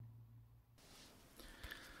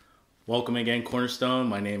Welcome again, Cornerstone.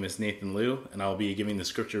 My name is Nathan Liu, and I'll be giving the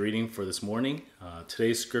scripture reading for this morning.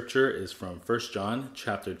 Today's scripture is from 1 John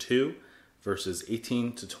chapter 2, verses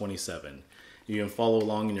 18 to 27. You can follow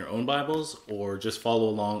along in your own Bibles or just follow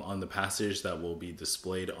along on the passage that will be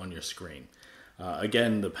displayed on your screen.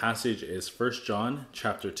 Again, the passage is 1 John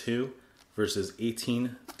chapter 2, verses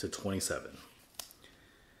 18 to 27.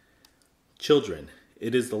 Children,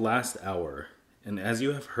 it is the last hour, and as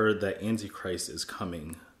you have heard that Antichrist is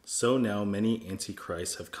coming, so now many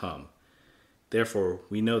antichrists have come. Therefore,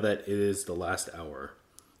 we know that it is the last hour.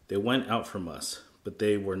 They went out from us, but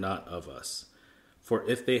they were not of us. For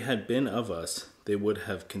if they had been of us, they would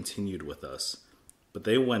have continued with us. But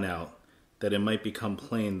they went out, that it might become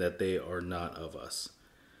plain that they are not of us.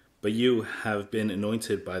 But you have been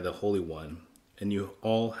anointed by the Holy One, and you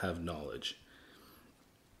all have knowledge.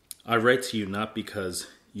 I write to you not because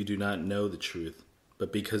you do not know the truth,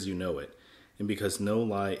 but because you know it, and because no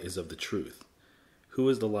lie is of the truth. Who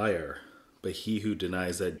is the liar but he who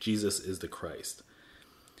denies that Jesus is the Christ?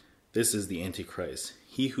 This is the Antichrist,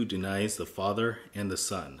 he who denies the Father and the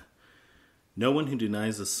Son. No one who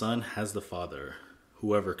denies the Son has the Father.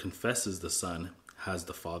 Whoever confesses the Son has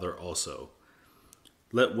the Father also.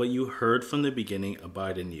 Let what you heard from the beginning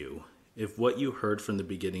abide in you. If what you heard from the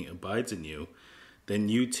beginning abides in you, then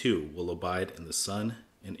you too will abide in the Son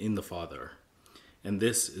and in the Father. And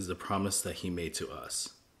this is the promise that he made to us,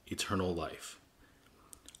 eternal life.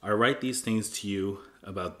 I write these things to you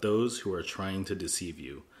about those who are trying to deceive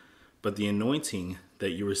you, but the anointing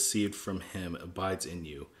that you received from him abides in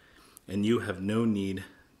you, and you have no need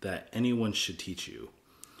that anyone should teach you.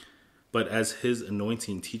 But as his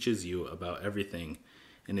anointing teaches you about everything,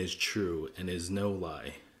 and is true and is no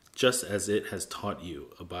lie, just as it has taught you,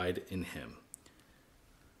 abide in him.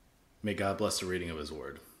 May God bless the reading of his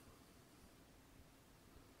word.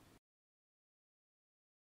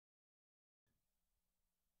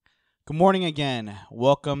 Good morning again.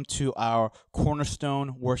 Welcome to our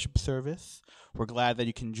Cornerstone worship service. We're glad that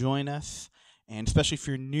you can join us, and especially if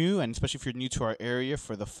you're new, to our area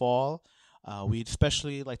for the fall, we'd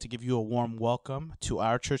especially like to give you a warm welcome to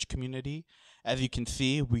our church community. As you can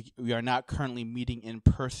see, we are not currently meeting in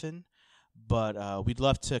person, but we'd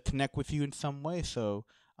love to connect with you in some way, so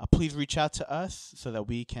please reach out to us so that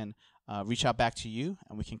we can reach out back to you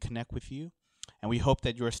and we can connect with you. And we hope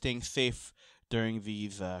that you're staying safe during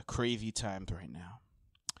these crazy times right now.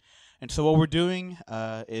 And so what we're doing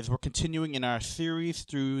is we're continuing in our series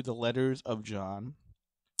through the letters of John.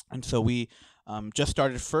 And so we just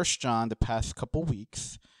started 1 John the past couple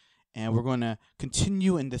weeks, and we're going to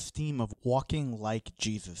continue in this theme of walking like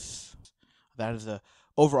Jesus. That is the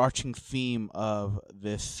overarching theme of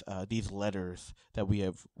these letters that we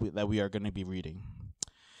are going to be reading.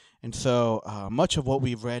 And so much of what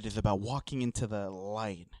we've read is about walking into the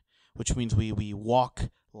light, which means we walk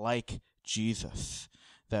like Jesus,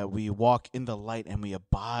 that we walk in the light and we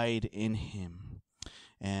abide in him.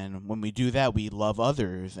 And when we do that, we love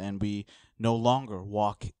others and we no longer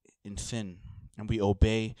walk in sin and we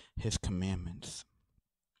obey his commandments.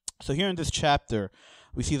 So here in this chapter,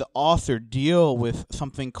 we see the author deal with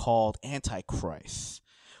something called Antichrist,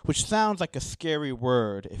 which sounds like a scary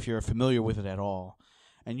word if you're familiar with it at all.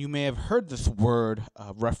 And you may have heard this word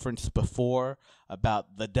referenced before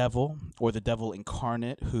about the devil or the devil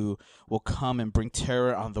incarnate who will come and bring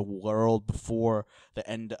terror on the world before the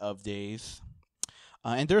end of days.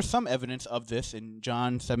 And there's some evidence of this in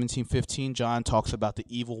John 17:15. John talks about the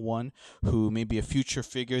evil one who may be a future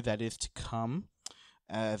figure that is to come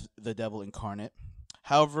as the devil incarnate.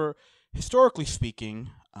 However, historically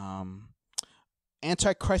speaking,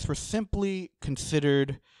 Antichrist were simply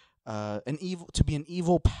considered an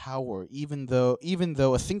evil power, even though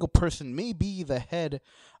a single person may be the head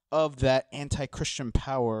of that anti-Christian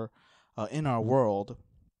power in our world.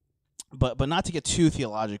 But not to get too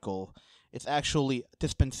theological, it's actually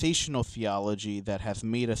dispensational theology that has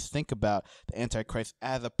made us think about the Antichrist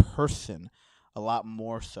as a person a lot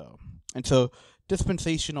more so. And so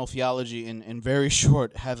dispensational theology, in very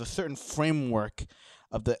short, has a certain framework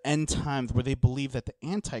of the end times where they believe that the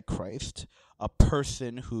Antichrist, a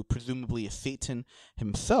person who presumably is Satan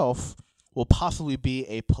himself, will possibly be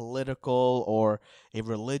a political or a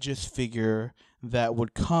religious figure that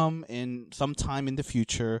would come in sometime in the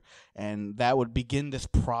future, and that would begin this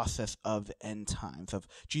process of the end times, of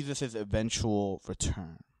Jesus' eventual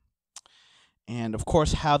return. And of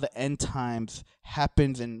course, how the end times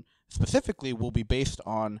happens and specifically will be based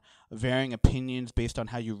on varying opinions based on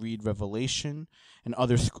how you read Revelation and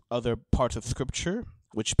other parts of Scripture,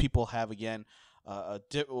 which people have, again,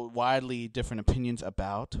 widely different opinions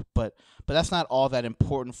about. But that's not all that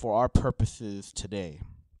important for our purposes today.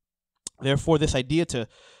 Therefore, this idea to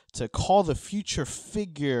call the future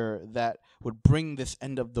figure that would bring this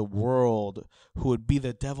end of the world, who would be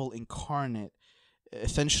the devil incarnate,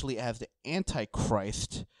 essentially as the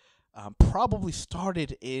Antichrist, probably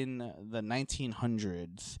started in the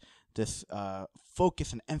 1900s. This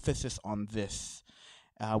focus and emphasis on this,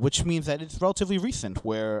 which means that it's relatively recent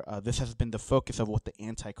where this has been the focus of what the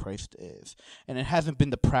Antichrist is. And it hasn't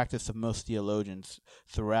been the practice of most theologians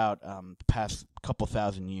throughout the past couple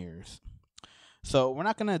thousand years. So we're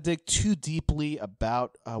not going to dig too deeply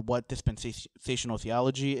about what dispensational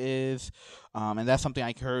theology is, and that's something I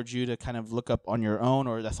encourage you to kind of look up on your own,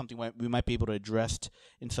 or that's something we might be able to address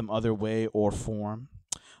in some other way or form.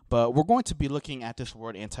 But we're going to be looking at this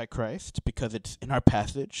word Antichrist because it's in our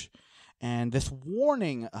passage, and this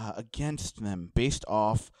warning against them based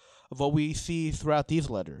off of what we see throughout these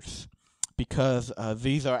letters, because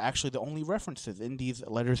these are actually the only references in these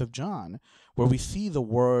letters of John where we see the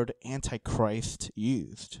word Antichrist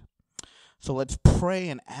used. So let's pray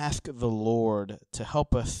and ask the Lord to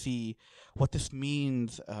help us see what this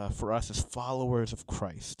means for us as followers of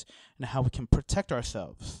Christ and how we can protect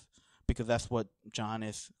ourselves, because that's what John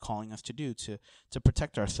is calling us to do, to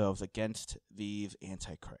protect ourselves against these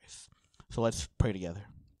Antichrists. So let's pray together.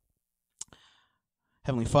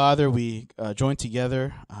 Heavenly Father, we join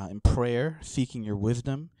together in prayer, seeking your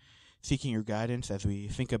wisdom, seeking your guidance as we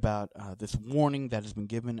think about this warning that has been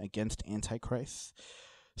given against Antichrist.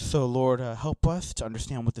 So, Lord, help us to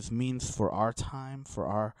understand what this means for our time, for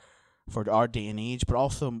our day and age, but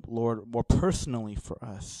also, Lord, more personally for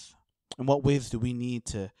us. In what ways do we need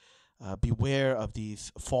to beware of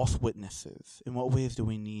these false witnesses? In what ways do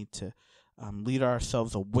we need to lead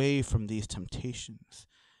ourselves away from these temptations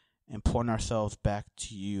and point ourselves back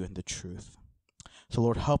to you and the truth? So,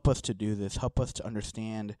 Lord, help us to do this. Help us to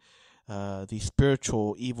understand these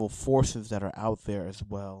spiritual evil forces that are out there as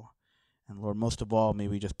well. And, Lord, most of all, may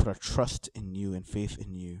we just put our trust in you and faith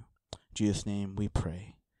in you. In Jesus' name we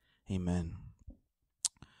pray. Amen.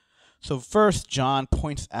 So first, John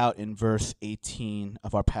points out in verse 18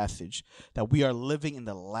 of our passage that we are living in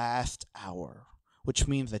the last hour, which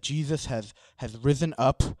means that Jesus has risen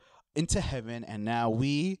up into heaven, and now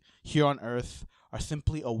we here on earth are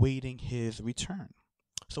simply awaiting his return.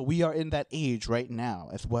 So we are in that age right now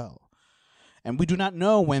as well. And we do not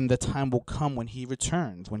know when the time will come when he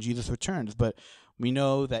returns, when Jesus returns, but we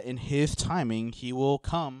know that in his timing, he will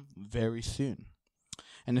come very soon.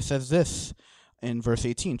 And it says this in verse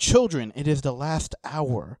 18, "Children, it is the last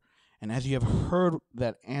hour, and as you have heard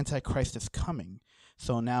that Antichrist is coming,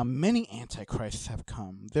 so now many Antichrists have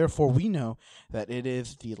come. Therefore, we know that it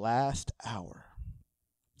is the last hour."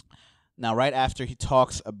 Now, right after he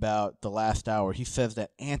talks about the last hour, he says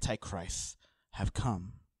that Antichrists have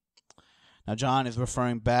come. Now, John is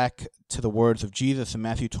referring back to the words of Jesus in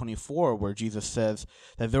Matthew 24, where Jesus says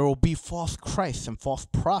that there will be false Christs and false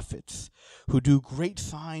prophets who do great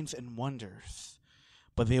signs and wonders,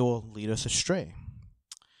 but they will lead us astray.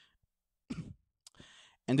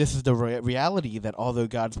 And this is the reality that although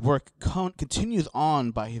God's work continues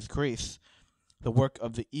on by his grace, the work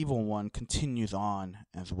of the evil one continues on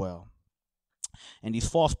as well. And these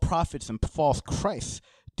false prophets and false Christs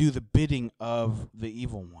do the bidding of the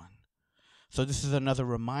evil one. So this is another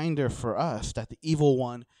reminder for us that the evil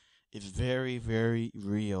one is very, very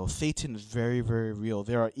real. Satan is very, very real.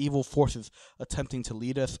 There are evil forces attempting to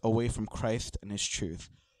lead us away from Christ and his truth.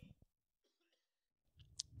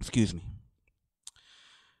 Excuse me.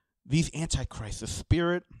 These antichrists, the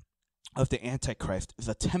spirit of the Antichrist is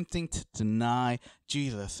attempting to deny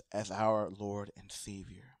Jesus as our Lord and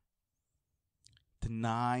Savior.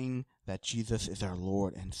 Denying that Jesus is our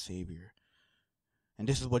Lord and Savior. And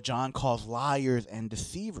this is what John calls liars and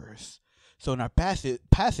deceivers. So in our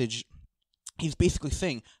passage, he's basically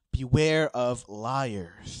saying, beware of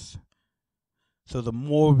liars. So the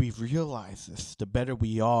more we realize this, the better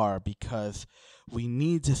we are, because we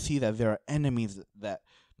need to see that there are enemies that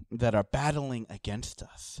are battling against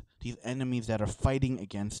us. These enemies that are fighting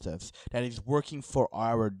against us, that is working for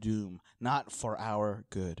our doom, not for our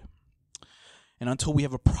good. And until we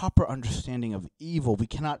have a proper understanding of evil, we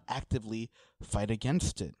cannot actively fight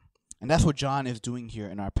against it. And that's what John is doing here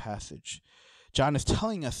in our passage. John is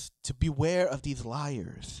telling us to beware of these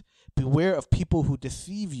liars. Beware of people who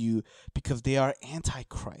deceive you because they are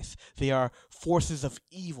antichrist. They are forces of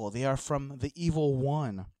evil. They are from the evil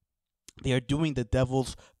one. They are doing the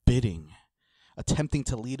devil's bidding, attempting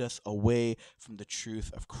to lead us away from the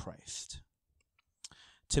truth of Christ.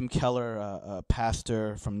 Tim Keller, a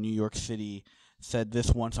pastor from New York City, said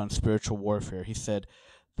this once on spiritual warfare. He said,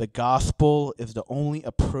 "The gospel is the only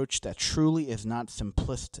approach that truly is not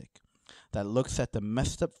simplistic. that looks at the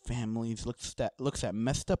messed up families, looks at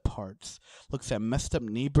messed up hearts, looks at messed up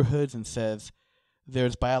neighborhoods and says,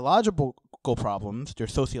 there's biological problems,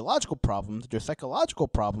 there's sociological problems, there's psychological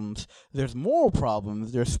problems, there's moral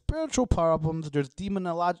problems, there's spiritual problems, there's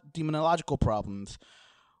demonological problems.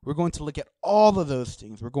 We're going to look at all of those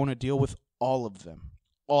things. We're going to deal with all of them.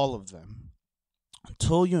 All of them.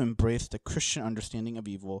 Until you embrace the Christian understanding of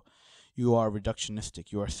evil, you are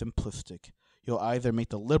reductionistic, you are simplistic. You'll either make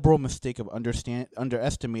the liberal mistake of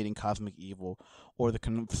underestimating cosmic evil, or the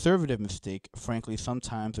conservative mistake, frankly,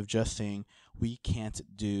 sometimes of just saying, we can't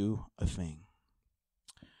do a thing.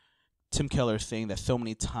 Tim Keller is saying that so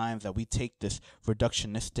many times that we take this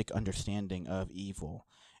reductionistic understanding of evil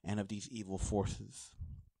and of these evil forces.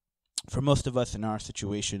 For most of us in our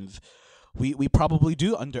situations, we probably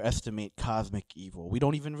do underestimate cosmic evil. We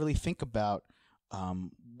don't even really think about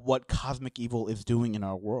what cosmic evil is doing in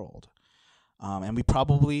our world. And we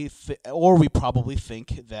probably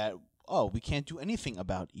think that, we can't do anything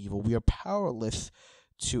about evil. We are powerless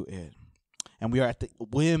to it. And we are at the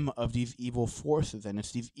whim of these evil forces. And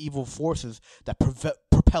it's these evil forces that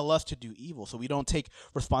propel us to do evil. So we don't take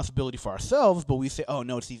responsibility for ourselves, but we say, oh,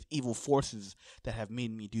 no, it's these evil forces that have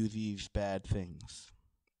made me do these bad things.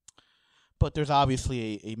 But there's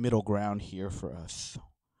obviously a middle ground here for us,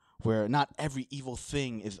 where not every evil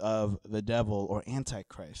thing is of the devil or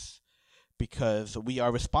Antichrist. Because we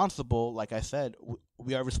are responsible, like I said,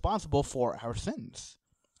 we are responsible for our sins.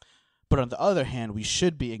 But on the other hand, we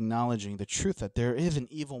should be acknowledging the truth that there is an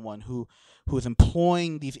evil one who is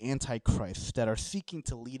employing these antichrists that are seeking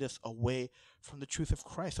to lead us away from the truth of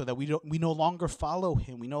Christ, so that we no longer follow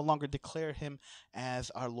him, we no longer declare him as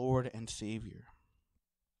our Lord and Savior.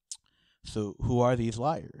 So who are these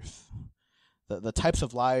liars? The types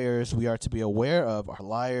of liars we are to be aware of are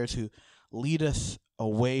liars who lead us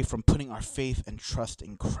away from putting our faith and trust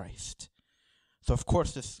in Christ. So, of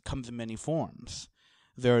course, this comes in many forms.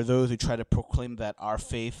 There are those who try to proclaim that our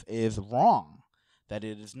faith is wrong, that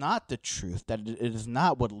it is not the truth, that it is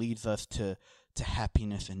not what leads us to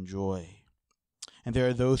happiness and joy. And there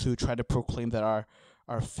are those who try to proclaim that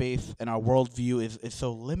our faith and our worldview is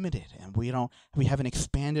so limited, and we haven't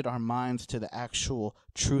expanded our minds to the actual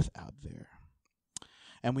truth out there.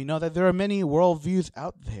 And we know that there are many worldviews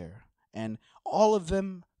out there, and all of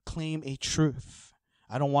them claim a truth.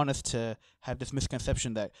 I don't want us to have this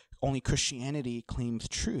misconception that only Christianity claims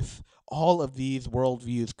truth. All of these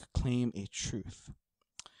worldviews claim a truth.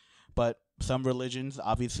 But some religions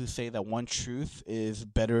obviously say that one truth is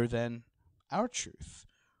better than our truth.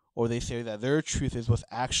 Or they say that their truth is what's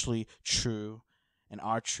actually true and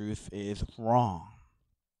our truth is wrong.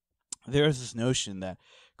 There is this notion that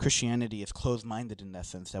Christianity is closed-minded in that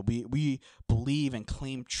sense, that we believe and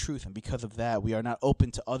claim truth, and because of that, we are not open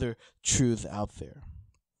to other truths out there.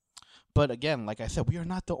 But again, like I said, we are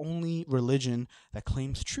not the only religion that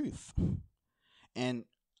claims truth. And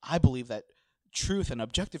I believe that truth and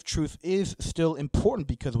objective truth is still important,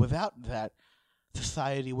 because without that,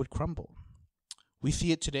 society would crumble. We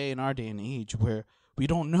see it today in our day and age where we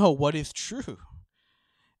don't know what is true.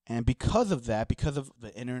 And because of that, because of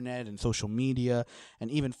the internet and social media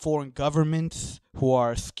and even foreign governments who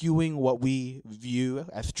are skewing what we view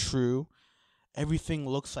as true, everything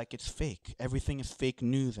looks like it's fake. Everything is fake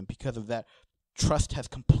news. And because of that, trust has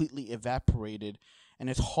completely evaporated. And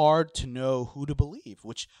it's hard to know who to believe,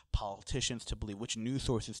 which politicians to believe, which news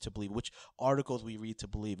sources to believe, which articles we read to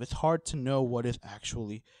believe. It's hard to know what is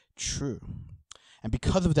actually true. And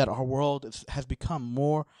because of that, our world has become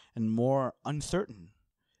more and more uncertain.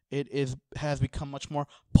 Has become much more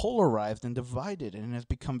polarized and divided, and has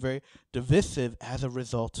become very divisive as a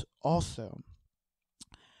result also.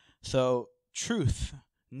 So truth,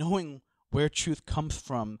 knowing where truth comes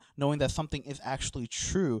from, knowing that something is actually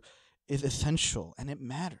true, is essential, and it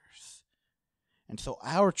matters. And so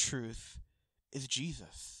our truth is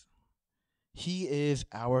Jesus. He is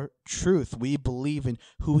our truth. We believe in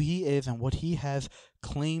who he is and what he has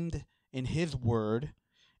claimed in his word,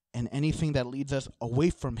 and anything that leads us away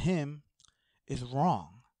from him is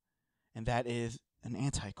wrong, and that is an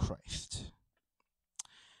antichrist.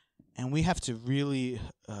 And we have to really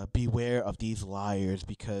beware of these liars,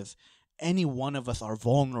 because any one of us are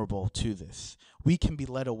vulnerable to this. We can be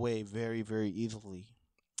led away very, very easily.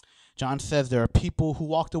 John says there are people who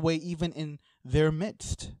walked away even in their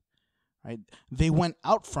midst. Right? They went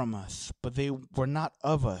out from us, but they were not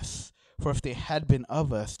of us. For if they had been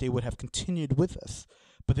of us, they would have continued with us.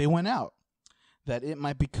 But they went out, that it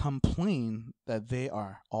might become plain that they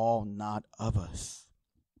are all not of us.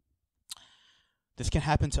 This can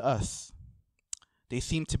happen to us. They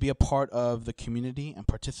seemed to be a part of the community and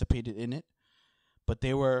participated in it, but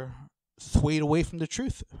they were swayed away from the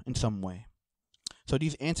truth in some way. So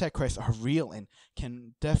these antichrists are real and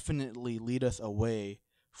can definitely lead us away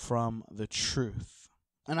from the truth.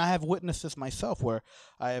 And I have witnessed this myself, where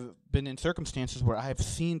I have been in circumstances where I have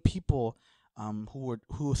seen people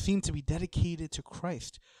who seem to be dedicated to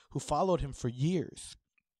Christ, who followed him for years.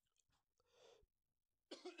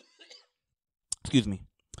 Excuse me.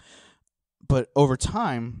 But over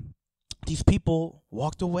time, these people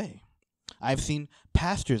walked away. I've seen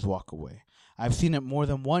pastors walk away. I've seen it more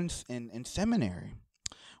than once in seminary,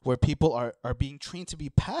 where people are being trained to be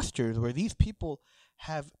pastors, where these people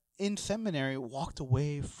have in seminary walked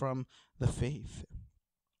away from the faith.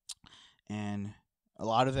 And a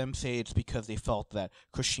lot of them say it's because they felt that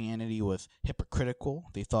Christianity was hypocritical.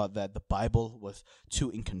 They thought that the Bible was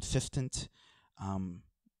too inconsistent.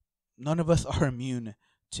 None of us are immune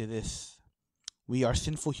to this. We are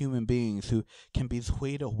sinful human beings who can be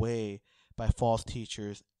swayed away by false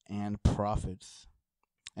teachers and prophets.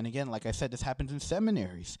 And again, like I said, this happens in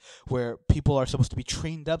seminaries where people are supposed to be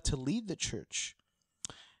trained up to lead the church.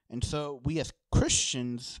 And so we as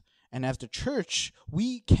Christians and as the church,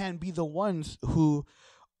 we can be the ones who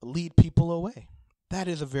lead people away. That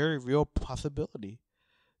is a very real possibility.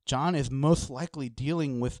 John is most likely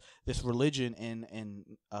dealing with this religion in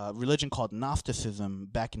religion called Gnosticism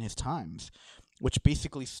back in his times, which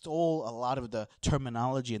basically stole a lot of the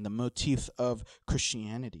terminology and the motifs of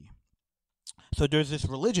Christianity. So there's this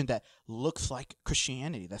religion that looks like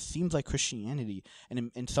Christianity, that seems like Christianity,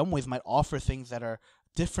 and in some ways might offer things that are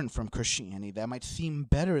different from Christianity, that might seem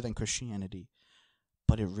better than Christianity,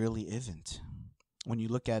 but it really isn't. When you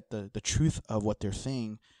look at the truth of what they're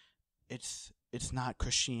saying, it's not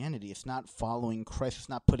Christianity. It's not following Christ. It's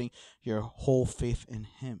not putting your whole faith in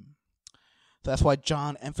him. So that's why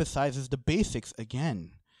John emphasizes the basics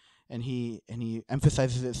again, and he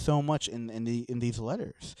emphasizes it so much in these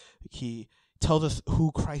letters. He tells us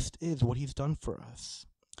who Christ is, what he's done for us.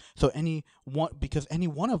 So because any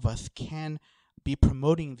one of us can be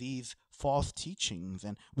promoting these false teachings,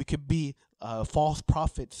 and we could be false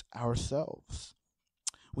prophets ourselves.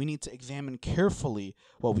 We need to examine carefully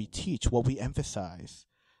what we teach, what we emphasize,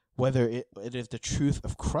 whether it is the truth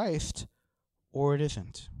of Christ or it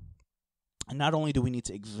isn't. And not only do we need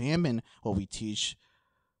to examine what we teach,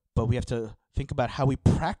 but we have to think about how we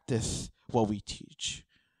practice what we teach.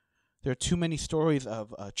 There are too many stories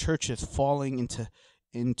of churches falling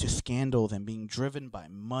into scandals and being driven by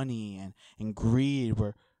money and greed,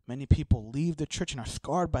 where many people leave the church and are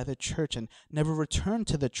scarred by the church and never return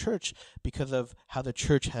to the church because of how the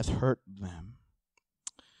church has hurt them.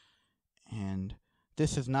 And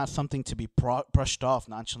this is not something to be brushed off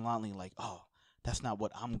nonchalantly, like, oh, that's not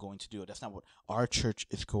what I'm going to do. That's not what our church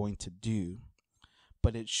is going to do.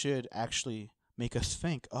 But it should actually make us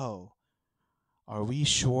think, oh, are we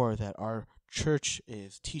sure that our church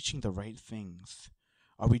is teaching the right things?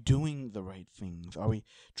 Are we doing the right things? Are we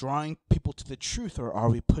drawing people to the truth, or are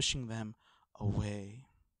we pushing them away?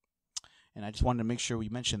 And I just wanted to make sure we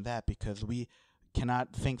mentioned that, because we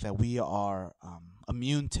cannot think that we are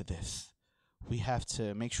immune to this. We have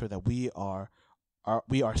to make sure that we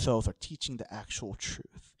ourselves are teaching the actual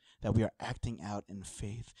truth, that we are acting out in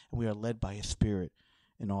faith, and we are led by His Spirit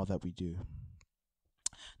in all that we do.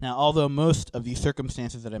 Now, although most of these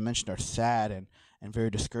circumstances that I mentioned are sad and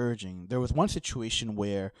very discouraging, there was one situation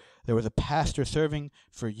where there was a pastor serving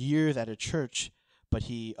for years at a church, but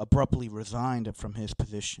he abruptly resigned from his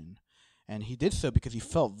position. And he did so because he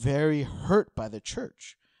felt very hurt by the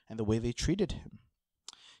church and the way they treated him.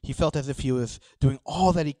 He felt as if he was doing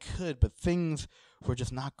all that he could, but things were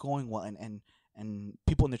just not going well, and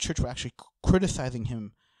people in the church were actually criticizing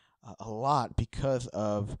him a lot because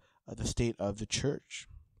of the state of the church.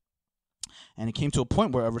 And it came to a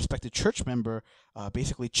point where a respected church member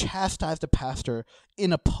basically chastised the pastor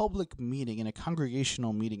in a public meeting, in a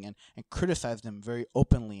congregational meeting, and criticized him very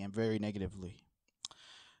openly and very negatively.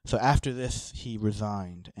 So after this, he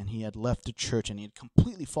resigned, and he had left the church, and he had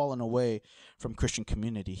completely fallen away from Christian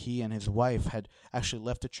community. He and his wife had actually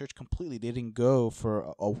left the church completely. They didn't go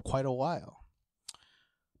for quite a while.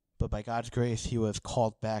 But by God's grace, he was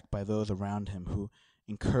called back by those around him who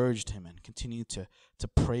encouraged him and continued to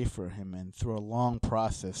pray for him. And through a long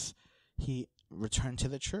process, he returned to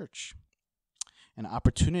the church. An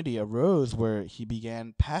opportunity arose where he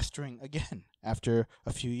began pastoring again after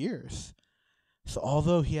a few years. So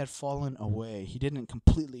although he had fallen away, he didn't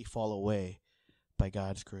completely fall away by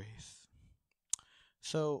God's grace.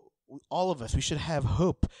 So all of us, we should have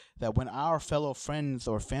hope that when our fellow friends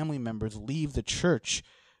or family members leave the church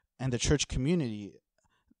and the church community,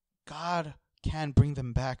 God can bring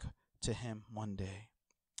them back to Him one day.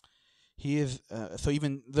 He is so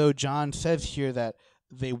even though John says here that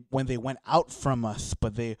when they went out from us,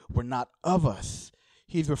 but they were not of us,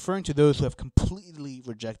 he's referring to those who have completely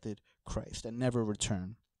rejected Christ and never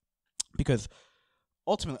return. Because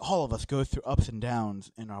ultimately, all of us go through ups and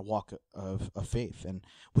downs in our walk of faith, and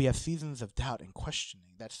we have seasons of doubt and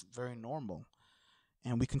questioning. That's very normal.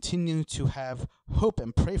 And we continue to have hope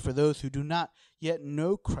and pray for those who do not yet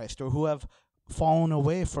know Christ or who have fallen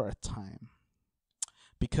away for a time,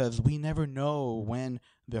 because we never know when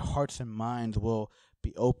their hearts and minds will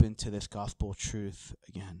be open to this gospel truth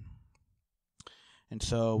again. And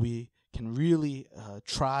so we can really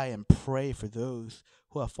try and pray for those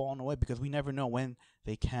who have fallen away, because we never know when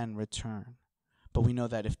they can return. But we know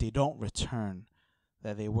that if they don't return,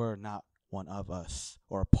 that they were not one of us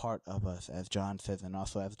or a part of us, as John says, and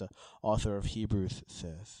also as the author of Hebrews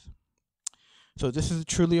says. So this is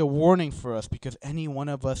truly a warning for us, because any one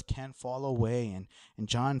of us can fall away. And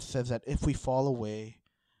John says that if we fall away,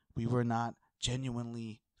 we were not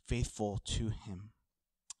genuinely faithful to him.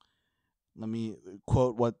 Let me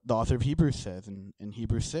quote what the author of Hebrews says in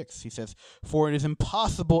Hebrews 6. He says, "For it is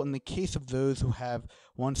impossible in the case of those who have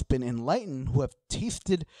once been enlightened, who have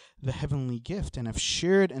tasted the heavenly gift and have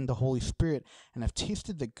shared in the Holy Spirit and have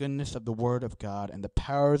tasted the goodness of the Word of God and the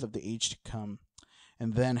powers of the age to come,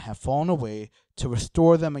 and then have fallen away, to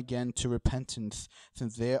restore them again to repentance,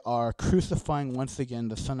 since they are crucifying once again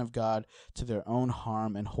the Son of God to their own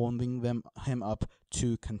harm and holding him up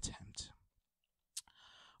to contempt."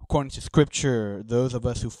 According to Scripture, those of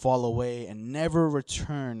us who fall away and never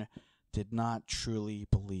return did not truly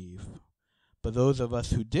believe. But those of us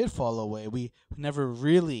who did fall away, we never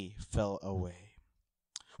really fell away.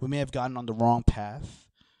 We may have gotten on the wrong path,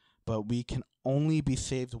 but we can only be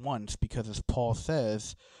saved once, because as Paul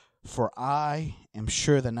says, "For I am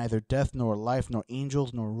sure that neither death nor life, nor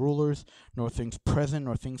angels, nor rulers, nor things present,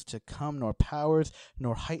 nor things to come, nor powers,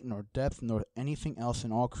 nor height, nor depth, nor anything else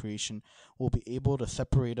in all creation will be able to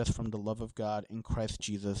separate us from the love of God in Christ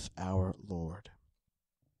Jesus our Lord."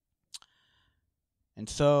 And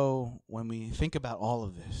so when we think about all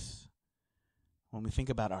of this, when we think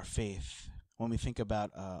about our faith, when we think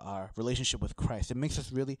about our relationship with Christ, it makes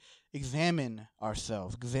us really examine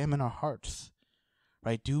ourselves, examine our hearts.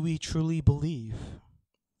 Right? Do we truly believe?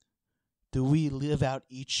 Do we live out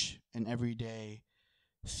each and every day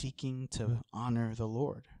seeking to honor the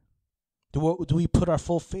Lord? Do we put our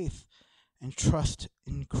full faith and trust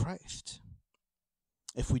in Christ?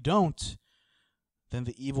 If we don't, then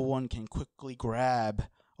the evil one can quickly grab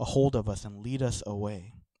a hold of us and lead us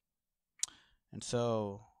away. And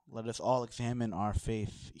so let us all examine our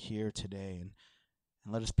faith here today, and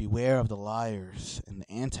let us beware of the liars and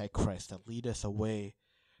the antichrist that lead us away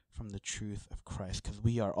from the truth of Christ, because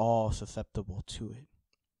we are all susceptible to it.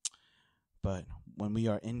 But when we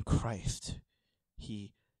are in Christ,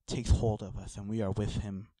 he takes hold of us and we are with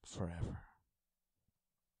him forever.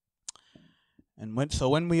 And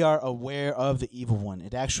when we are aware of the evil one,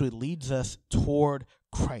 it actually leads us toward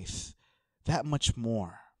Christ that much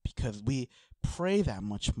more, because we pray that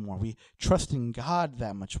much more. We trust in God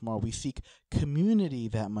that much more. We seek community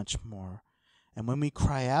that much more. And when we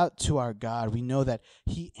cry out to our God, we know that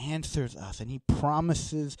he answers us and he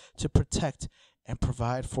promises to protect and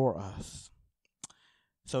provide for us.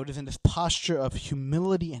 So it is in this posture of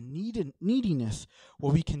humility and neediness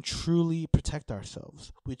where we can truly protect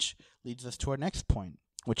ourselves, which leads us to our next point,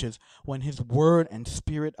 which is when his word and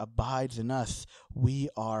spirit abides in us, we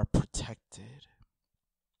are protected.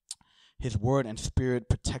 His word and spirit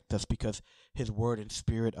protect us because his word and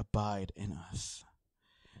spirit abide in us.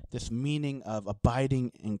 This meaning of abiding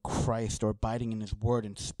in Christ or abiding in his word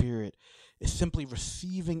and spirit is simply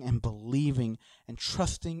receiving and believing and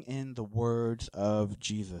trusting in the words of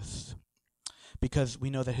Jesus. Because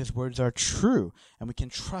we know that his words are true and we can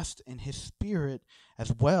trust in his spirit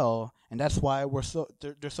as well. And that's why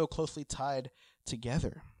they're so closely tied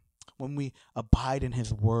together. When we abide in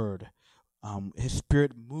his word, his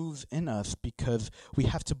spirit moves in us because we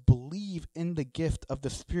have to believe in the gift of the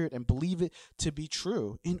spirit and believe it to be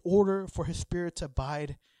true in order for his spirit to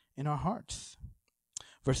abide in our hearts.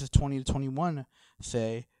 Verses 20 to 21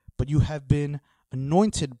 say, "But you have been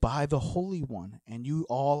anointed by the Holy One, and you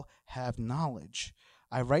all have knowledge.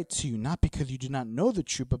 I write to you not because you do not know the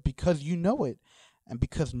truth, but because you know it, and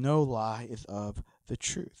because no lie is of the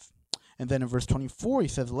truth." And then in verse 24, he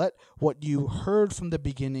says, "Let what you heard from the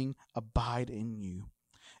beginning abide in you.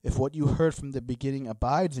 If what you heard from the beginning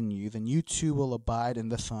abides in you, then you too will abide in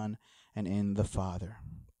the Son and in the Father."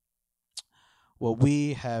 What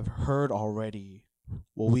we have heard already,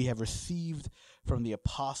 what we have received from the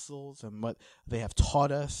apostles and what they have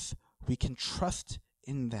taught us, we can trust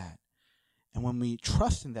in that And when we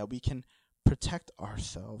trust in that, we can protect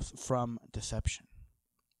ourselves from deception.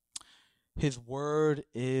 His word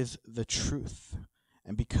is the truth.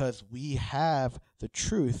 And because we have the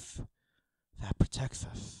truth, that protects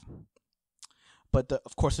us. But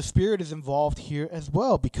of course, the Spirit is involved here as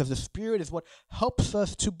well, because the Spirit is what helps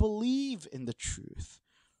us to believe in the truth.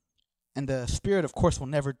 And the Spirit, of course, will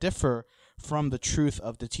never differ from the truth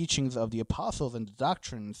of the teachings of the apostles and the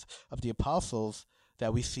doctrines of the apostles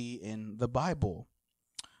that we see in the Bible.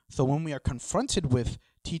 So when we are confronted with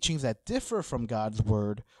teachings that differ from God's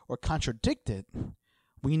word or contradict it,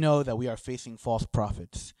 we know that we are facing false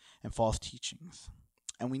prophets and false teachings.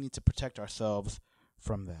 And we need to protect ourselves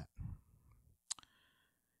from that.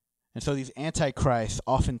 And so these antichrists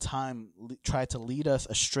oftentimes try to lead us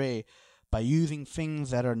astray by using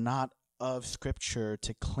things that are not of Scripture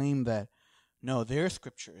to claim that, no, their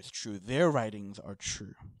Scripture is true, their writings are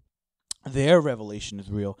true, their revelation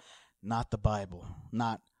is real, not the Bible,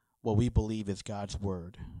 not what we believe is God's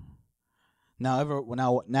Word.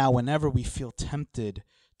 Now, whenever we feel tempted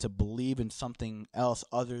to believe in something else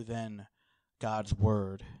other than God's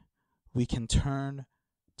Word, we can turn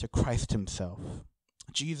to Christ Himself.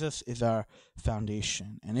 Jesus is our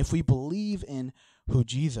foundation. And if we believe in who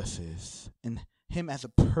Jesus is, in Him as a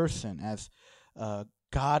person, as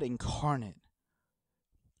God incarnate,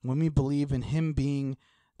 when we believe in Him being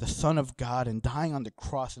the Son of God and dying on the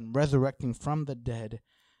cross and resurrecting from the dead,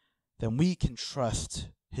 then we can trust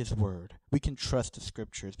His word. We can trust the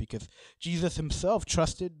Scriptures because Jesus Himself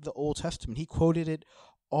trusted the Old Testament. He quoted it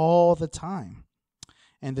all the time.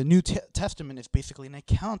 And the New Testament is basically an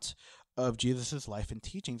account of Jesus' life and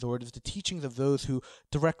teachings, or it is the teachings of those who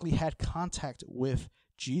directly had contact with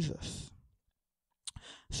Jesus.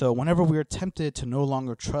 So whenever we are tempted to no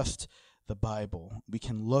longer trust the Bible, we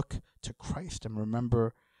can look to Christ and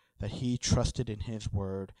remember that He trusted in His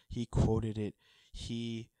word. He quoted it.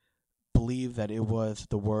 He believed that it was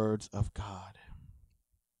the words of God.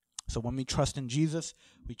 So when we trust in Jesus,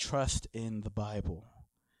 we trust in the Bible.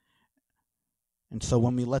 And so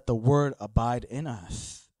when we let the word abide in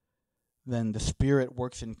us, then the Spirit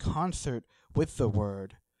works in concert with the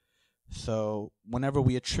word. So whenever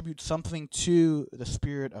we attribute something to the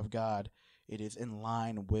Spirit of God, it is in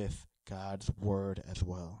line with God's word as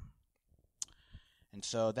well. And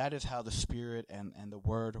so that is how the Spirit and the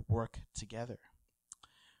word work together.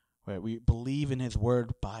 Right? We believe in His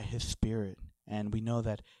word by His Spirit, and we know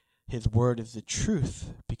that His word is the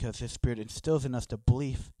truth because His Spirit instills in us the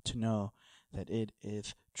belief to know that it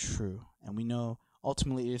is true. And we know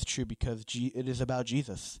ultimately it is true because it is about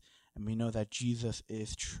Jesus, and we know that Jesus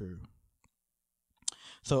is true.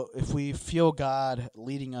 So if we feel God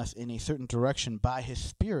leading us in a certain direction by His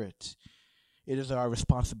Spirit, it is our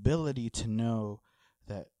responsibility to know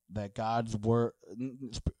that God's word,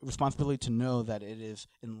 responsibility to know that it is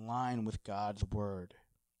in line with God's word.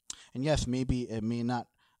 And yes, maybe it may not,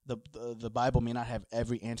 the Bible may not have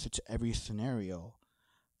every answer to every scenario,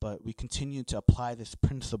 but we continue to apply this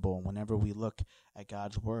principle whenever we look at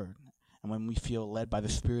God's word. And when we feel led by the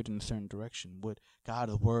Spirit in a certain direction, would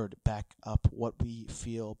God's word back up what we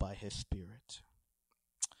feel by His Spirit?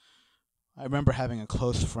 I remember having a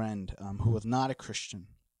close friend who was not a Christian,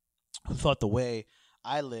 who thought the way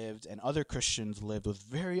I lived and other Christians lived was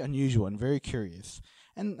very unusual and very curious.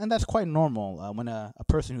 And that's quite normal when a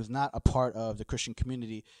person who's not a part of the Christian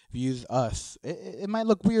community views us. It might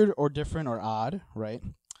look weird or different or odd, right?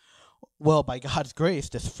 Well, by God's grace,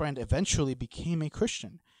 this friend eventually became a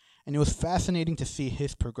Christian. And it was fascinating to see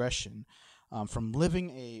his progression from living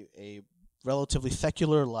a relatively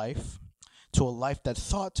secular life to a life that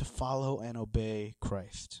sought to follow and obey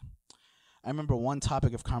Christ. I remember one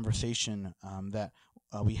topic of conversation that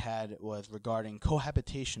we had was regarding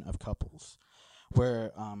cohabitation of couples,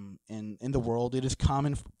 where in the world it is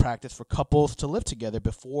common practice for couples to live together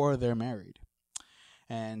before they're married.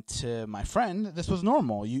 And to my friend, this was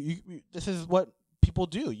normal. This is what people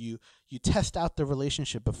do. You test out the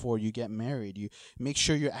relationship before you get married. You make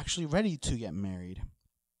sure you're actually ready to get married.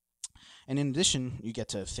 And in addition, you get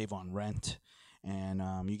to save on rent,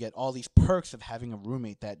 and you get all these perks of having a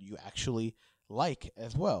roommate that you actually like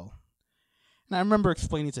as well. And I remember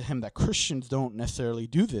explaining to him that Christians don't necessarily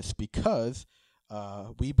do this because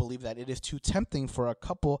we believe that it is too tempting for a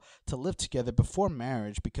couple to live together before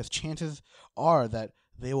marriage, because chances are that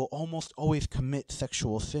they will almost always commit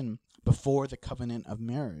sexual sin before the covenant of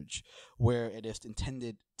marriage, where it is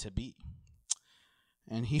intended to be.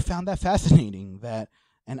 And he found that fascinating,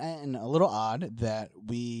 and a little odd that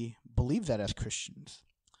we believe that as Christians.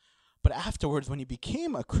 But afterwards, when he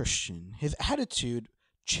became a Christian, his attitude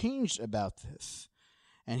changed about this.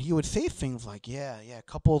 And he would say things like, yeah,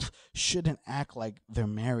 couples shouldn't act like they're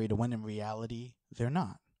married when in reality they're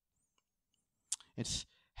not. It's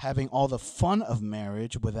having all the fun of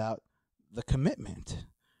marriage without the commitment,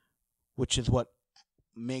 which is what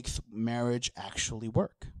makes marriage actually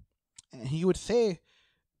work. And he would say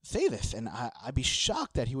this, and I'd be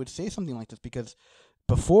shocked that he would say something like this, because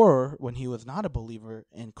before, when he was not a believer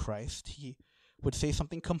in Christ, he would say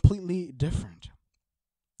something completely different.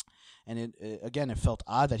 And it felt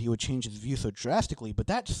odd that he would change his view so drastically, but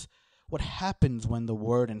that's what happens when the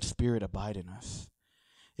Word and Spirit abide in us.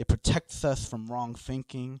 It protects us from wrong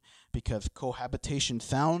thinking, because cohabitation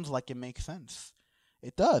sounds like it makes sense.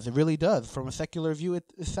 It does. It really does. From a secular view, it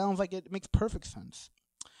sounds like it makes perfect sense.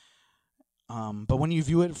 But when you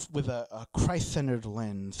view it with a Christ-centered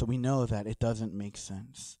lens, so we know that it doesn't make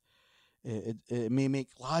sense. It may make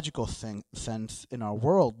logical sense in our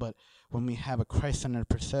world, but when we have a Christ-centered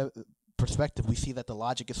perspective, we see that the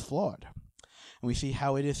logic is flawed. And we see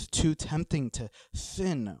how it is too tempting to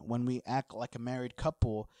sin when we act like a married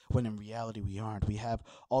couple, when in reality we aren't. We have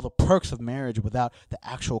all the perks of marriage without the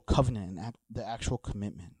actual covenant and the actual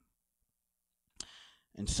commitment.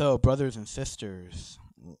 And so, brothers and sisters,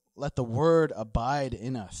 let the Word abide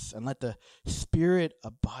in us, and let the Spirit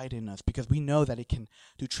abide in us, because we know that it can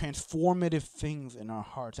do transformative things in our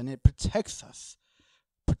hearts, and it protects us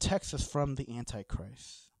from the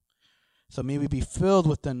Antichrist. So may we be filled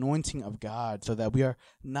with the anointing of God, so that we are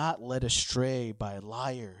not led astray by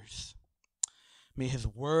liars. May His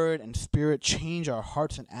Word and Spirit change our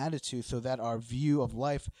hearts and attitudes, so that our view of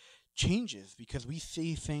life changes, because we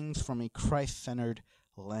see things from a Christ-centered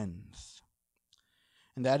lens.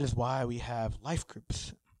 And that is why we have life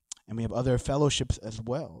groups, and we have other fellowships as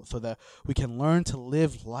well, so that we can learn to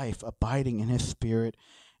live life abiding in His Spirit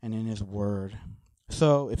and in His Word.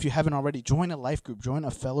 So if you haven't already, join a life group, join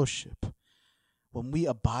a fellowship. When we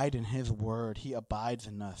abide in His Word, He abides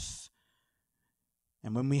in us.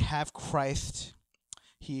 And when we have Christ,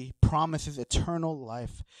 He promises eternal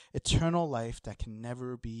life that can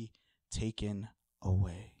never be taken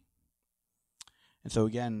away. And so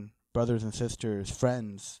again, brothers and sisters,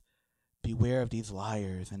 friends, beware of these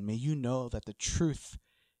liars, and may you know that the truth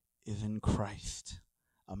is in Christ.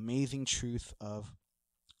 Amazing truth of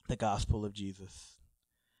the gospel of Jesus.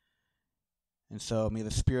 And so may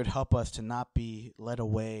the Spirit help us to not be led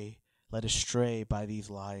astray by these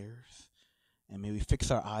liars. And may we fix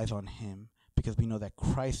our eyes on Him, because we know that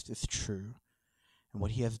Christ is true, and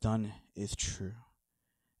what He has done is true.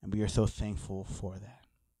 And we are so thankful for that.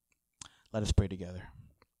 Let us pray together.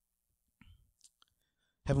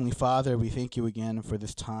 Heavenly Father, we thank You again for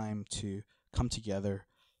this time to come together.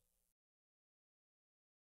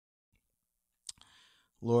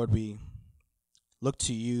 Lord, we look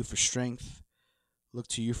to You for strength, look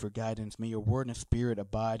to You for guidance. May Your Word and Spirit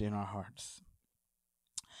abide in our hearts.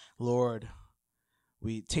 Lord,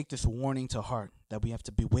 we take this warning to heart, that we have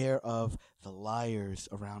to beware of the liars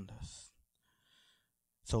around us.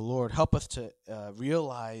 So Lord, help us to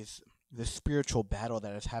realize the spiritual battle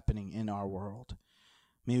that is happening in our world.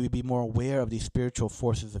 May we be more aware of these spiritual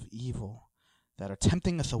forces of evil that are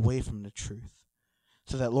tempting us away from the truth,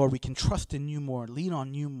 so that, Lord, we can trust in You more, lean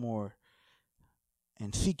on You more,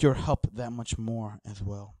 and seek Your help that much more as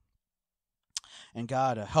well. And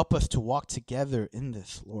God, help us to walk together in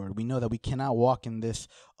this, Lord. We know that we cannot walk in this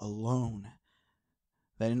alone,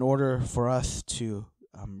 that in order for us to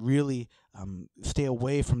really stay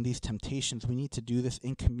away from these temptations, we need to do this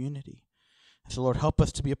in community. So, Lord, help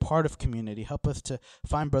us to be a part of community. Help us to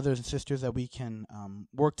find brothers and sisters that we can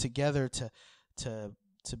work together to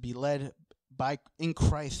be led in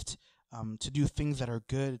Christ, to do things that are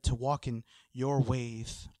good, to walk in Your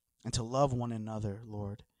ways, and to love one another,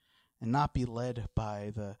 Lord, and not be led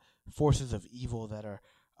by the forces of evil that are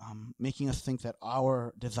making us think that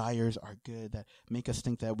our desires are good, that make us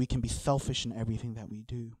think that we can be selfish in everything that we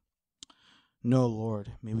do. No,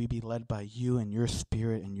 Lord, may we be led by You and Your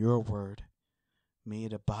Spirit and Your Word. May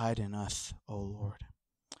it abide in us, O Lord.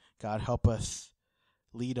 God, help us,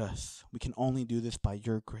 lead us. We can only do this by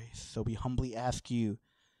Your grace. So we humbly ask You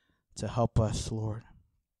to help us, Lord.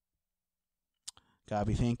 God,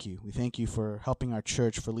 we thank You. We thank You for helping our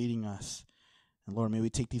church, for leading us. And Lord, may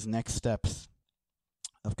we take these next steps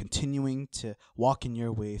of continuing to walk in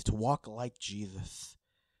Your ways, to walk like Jesus.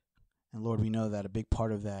 And Lord, we know that a big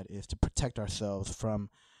part of that is to protect ourselves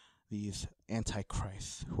from these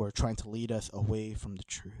antichrists who are trying to lead us away from the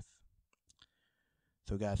truth.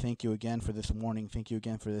 So God, thank You again for this morning. Thank You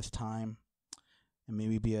again for this time. And may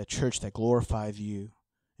we be a church that glorifies You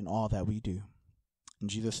in all that we do. In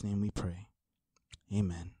Jesus' name we pray.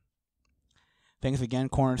 Amen. Thanks again,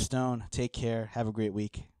 Cornerstone. Take care. Have a great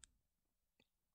week.